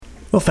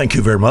Well, thank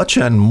you very much.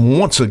 And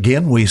once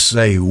again, we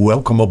say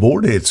welcome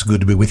aboard. It's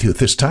good to be with you at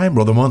this time.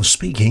 Brother Munn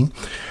speaking.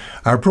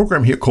 Our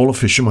program here called A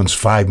Fisherman's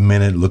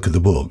 5-Minute Look at the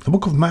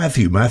Book of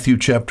Matthew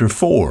chapter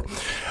 4.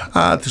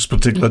 At this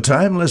particular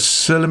time,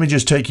 let me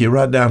just take you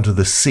right down to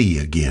the sea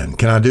again.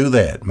 Can I do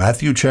that?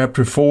 Matthew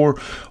chapter 4,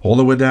 all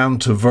the way down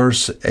to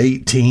verse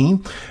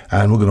 18.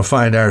 And we're going to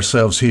find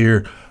ourselves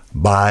here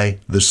by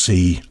the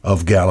Sea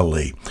of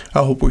Galilee.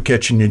 I hope we're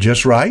catching you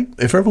just right.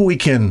 If ever we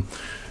can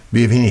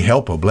be of any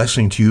help, a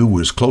blessing to you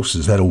as close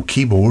as that old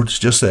keyboard, it's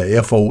just at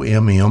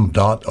FOMM.org.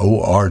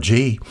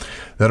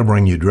 That'll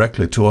bring you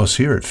directly to us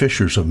here at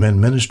Fishers of Men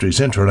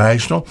Ministries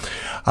International.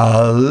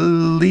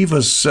 Leave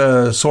us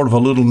sort of a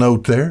little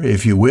note there,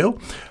 if you will,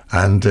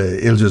 and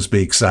it'll just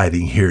be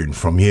exciting hearing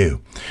from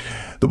you.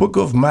 The book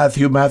of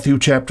Matthew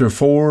chapter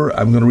 4,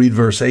 I'm going to read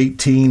verse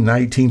 18,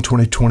 19,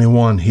 20,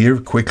 21 here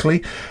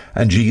quickly.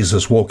 And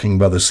Jesus, walking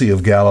by the Sea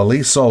of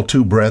Galilee, saw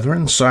two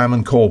brethren,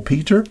 Simon called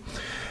Peter,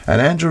 and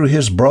Andrew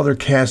his brother,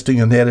 casting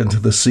a net into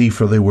the sea,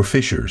 for they were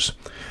fishers.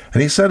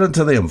 And he said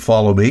unto them,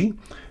 Follow me,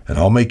 and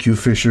I'll make you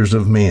fishers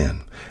of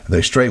men. And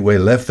they straightway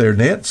left their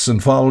nets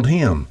and followed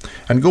him.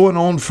 And going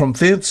on from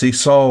thence he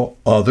saw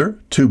other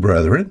two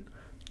brethren,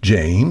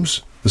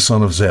 James the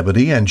son of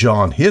Zebedee, and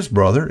John his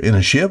brother, in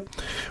a ship,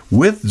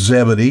 with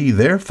Zebedee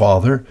their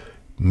father,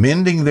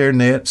 mending their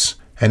nets.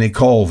 And he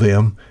called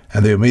them,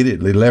 and they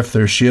immediately left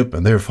their ship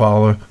and their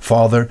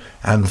father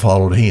and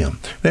followed him.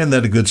 Isn't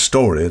that a good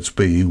story? It's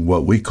be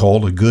what we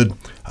call a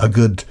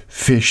good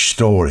fish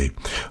story.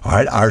 All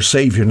right, our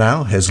Savior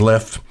now has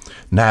left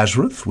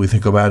Nazareth, we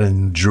think about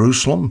in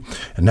Jerusalem,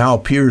 and now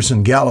appears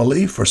in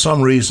Galilee for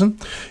some reason.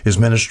 His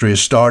ministry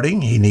is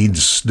starting. He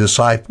needs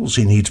disciples.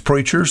 He needs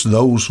preachers,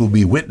 those who will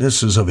be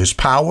witnesses of his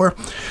power.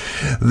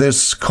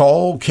 This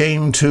call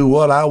came to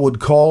what I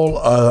would call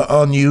an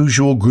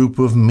unusual group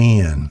of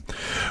men.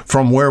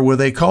 From where were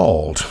they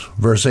called?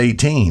 Verse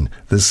 18,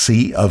 the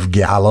Sea of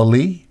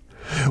Galilee.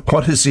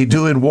 What is he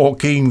doing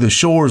walking the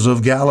shores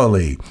of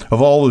Galilee? Of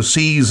all the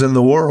seas in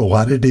the world,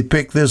 why did he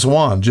pick this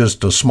one?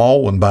 Just a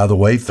small one, by the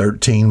way,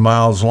 13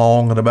 miles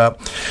long and about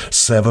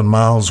 7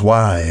 miles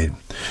wide.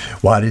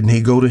 Why didn't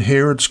he go to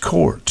Herod's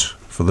court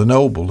for the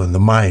noble and the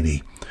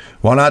mighty?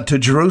 Why not to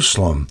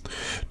Jerusalem,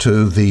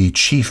 to the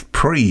chief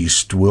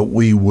priest, what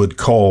we would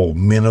call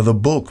men of the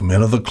book,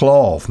 men of the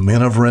cloth,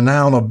 men of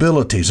renowned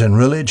abilities and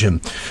religion?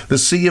 The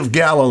Sea of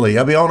Galilee,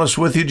 I'll be honest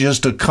with you,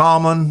 just a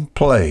common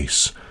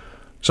place.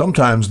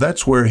 Sometimes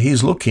that's where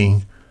he's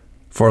looking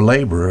for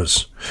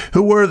laborers.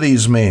 Who were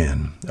these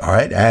men? All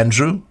right,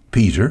 Andrew,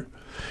 Peter,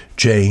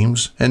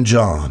 James, and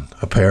John,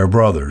 a pair of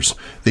brothers.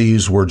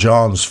 These were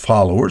John's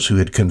followers who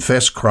had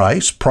confessed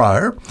Christ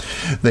prior.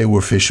 They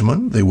were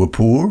fishermen. They were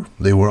poor.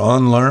 They were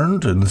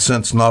unlearned, in the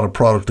sense not a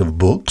product of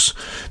books.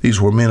 These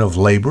were men of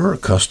labor,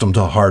 accustomed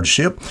to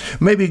hardship,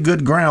 maybe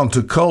good ground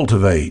to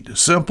cultivate.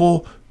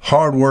 Simple,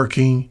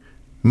 hardworking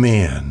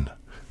men.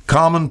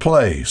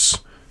 Commonplace.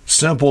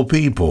 Simple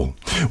people.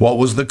 What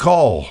was the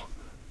call?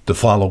 To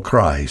follow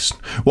Christ.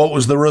 What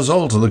was the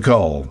result of the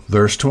call?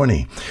 Verse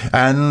 20.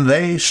 And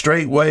they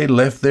straightway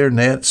left their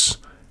nets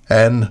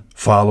and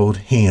followed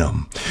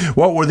him.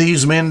 What were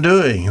these men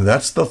doing?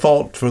 That's the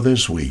thought for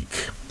this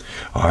week.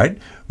 All right.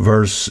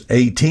 Verse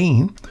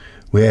 18,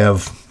 we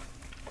have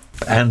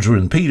Andrew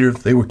and Peter.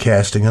 They were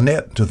casting a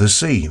net to the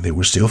sea. They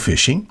were still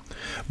fishing.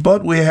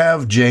 But we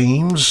have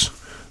James,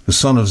 the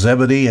son of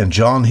Zebedee, and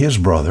John, his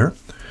brother,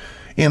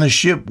 in a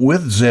ship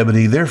with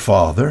Zebedee, their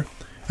father.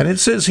 And it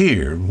says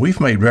here,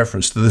 we've made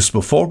reference to this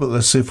before, but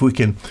let's see if we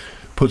can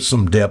put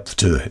some depth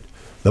to it.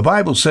 The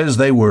Bible says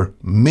they were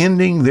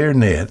mending their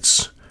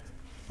nets,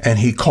 and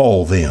he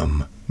called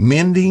them,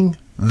 mending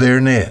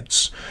their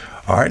nets.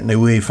 All right,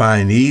 and we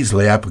find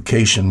easily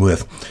application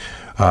with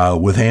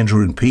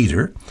Andrew and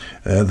Peter.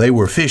 They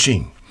were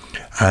fishing,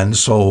 and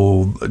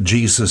so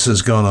Jesus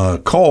is going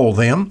to call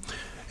them,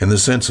 in the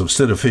sense of,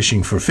 instead of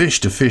fishing for fish,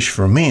 to fish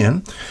for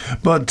men.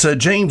 But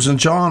James and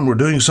John were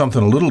doing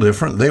something a little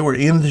different. They were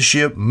in the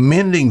ship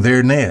mending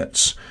their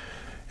nets.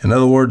 In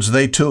other words,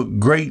 they took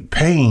great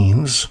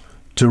pains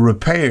to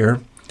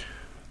repair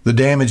the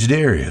damaged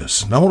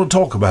areas. Now, I want to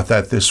talk about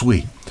that this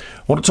week.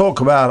 I want to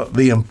talk about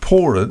the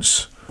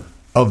importance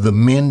of the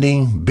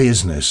mending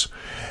business.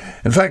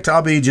 In fact,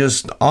 I'll be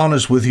just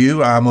honest with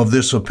you. I'm of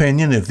this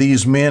opinion. If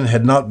these men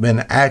had not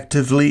been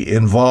actively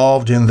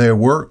involved in their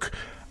work,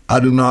 I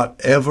do not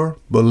ever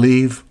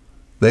believe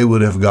they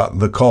would have gotten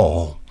the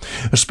call,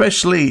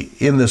 especially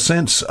in the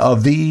sense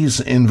of these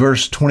in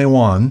verse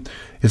 21.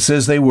 It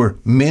says they were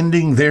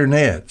mending their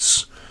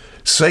nets.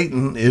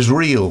 Satan is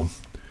real.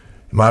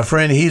 My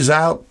friend, he's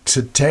out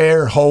to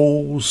tear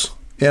holes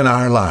in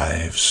our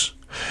lives.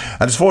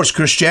 And as far as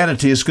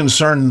Christianity is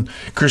concerned,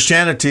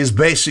 Christianity is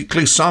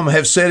basically, some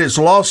have said it's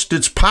lost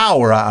its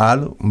power. I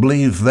don't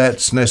believe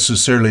that's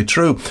necessarily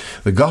true.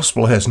 The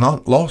gospel has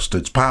not lost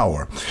its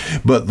power.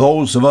 But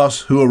those of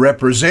us who are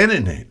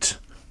representing it,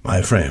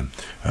 my friend,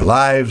 our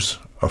lives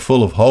are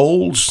full of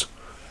holes.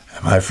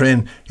 And my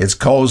friend, it's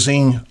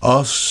causing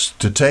us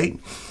to take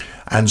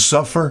and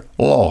suffer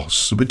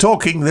loss. We'll be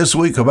talking this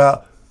week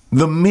about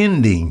the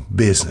mending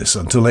business.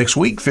 Until next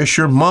week,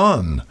 Fisher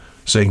Munn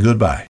saying goodbye.